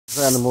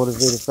Trying to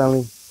motivate the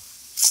family.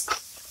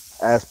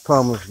 As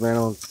promised, man,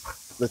 I'll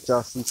let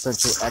y'all see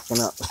Sancho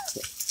acting up. Let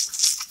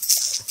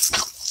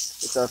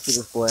y'all see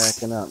this boy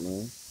acting up,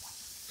 man.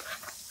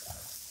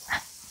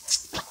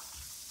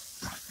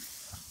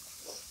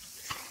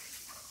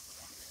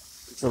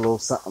 It's a little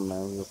something,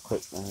 man, real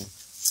quick, man.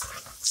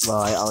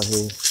 Right out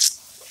here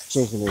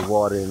changing their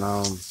water and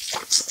about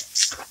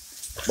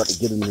to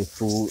get him their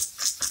food.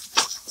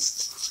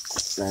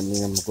 And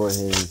then I'm gonna go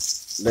ahead and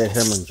let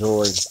him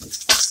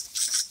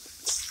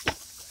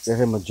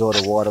enjoy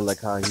the water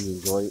like how he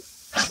enjoy it.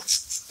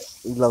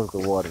 He loves the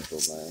water though,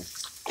 man.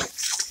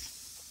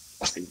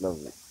 He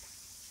loves it.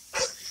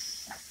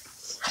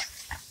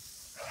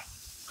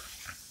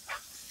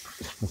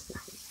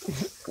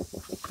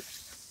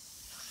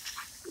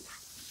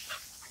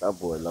 That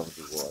boy loves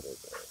the water, man.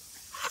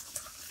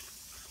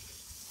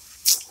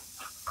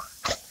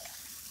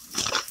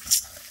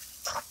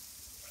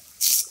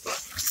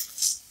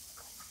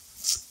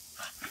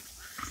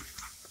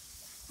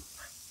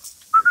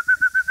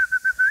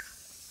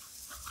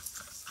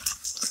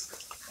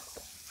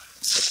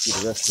 Let's get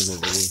the rest of them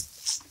over here.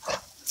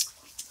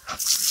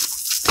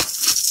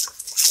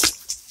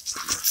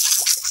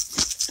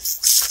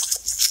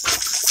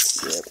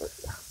 Yeah, but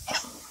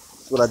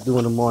that's what I do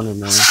in the morning,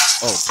 man.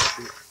 Oh,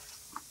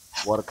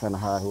 water kind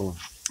of high. Hold on.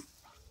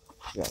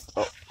 Yeah.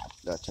 Oh,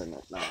 gotta turn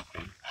that down.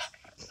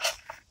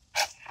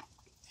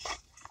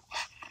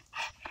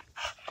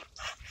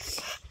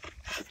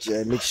 But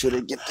yeah, make sure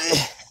they get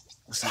there.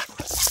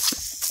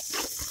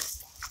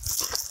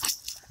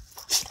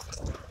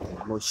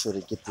 Make sure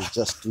they get there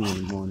just through in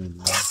the morning,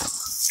 man.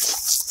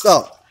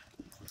 Go.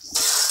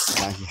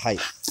 Now he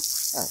hype.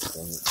 God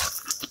dang it.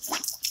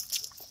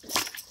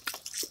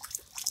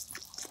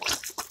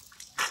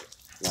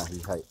 Now he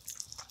hype.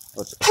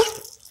 What's it?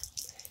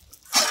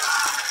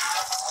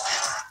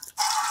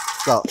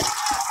 Stop.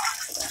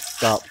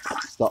 Stop.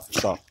 Stop.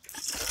 Stop.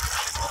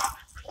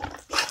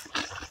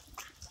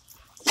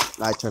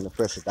 Now I turn the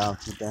pressure down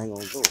too dang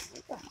on go.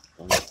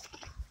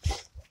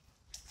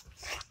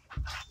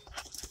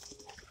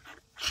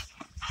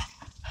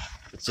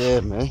 But yeah,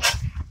 man.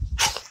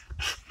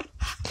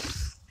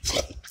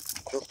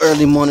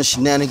 Early morning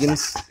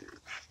shenanigans.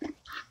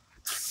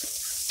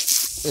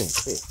 Hey,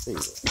 hey, hey,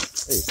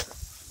 hey.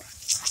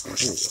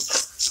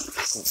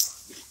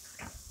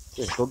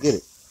 Hey, go get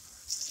it.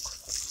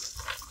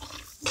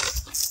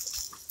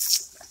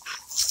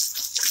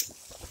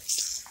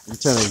 You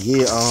turn a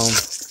year,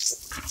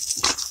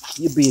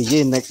 you'll be a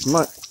year next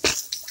month.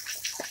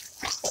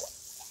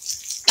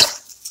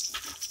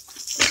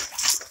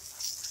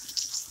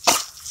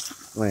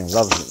 Man,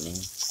 loves it, man.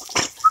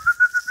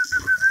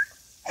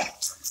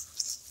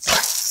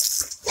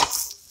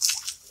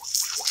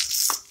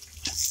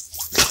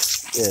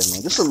 Yeah,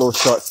 man, just a little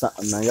short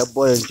something, man. Y'all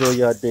boy enjoy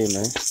your day,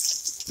 man.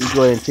 You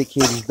go ahead and take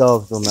care of these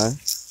dogs, though, man.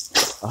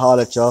 I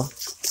holler at y'all.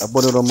 I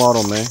put it on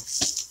motto, man.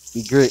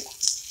 Be great.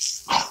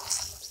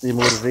 Stay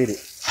motivated.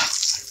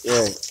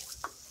 Yeah.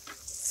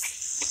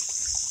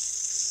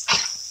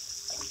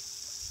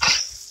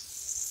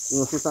 You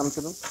want to say something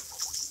to them?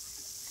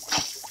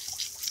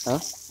 Huh?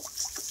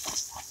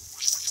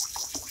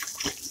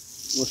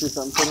 You want to say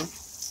something to them?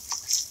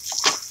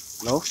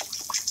 No?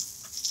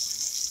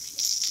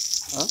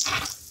 Huh?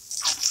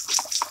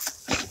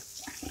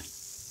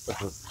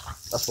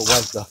 That's for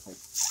wife dog.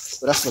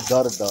 But that's for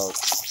daughter dog.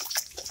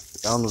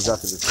 I don't know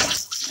exactly the same.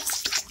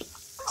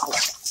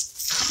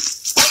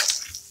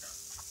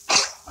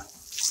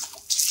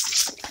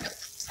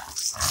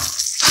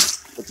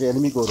 But yeah,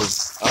 let me go to.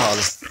 I'll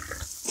holler.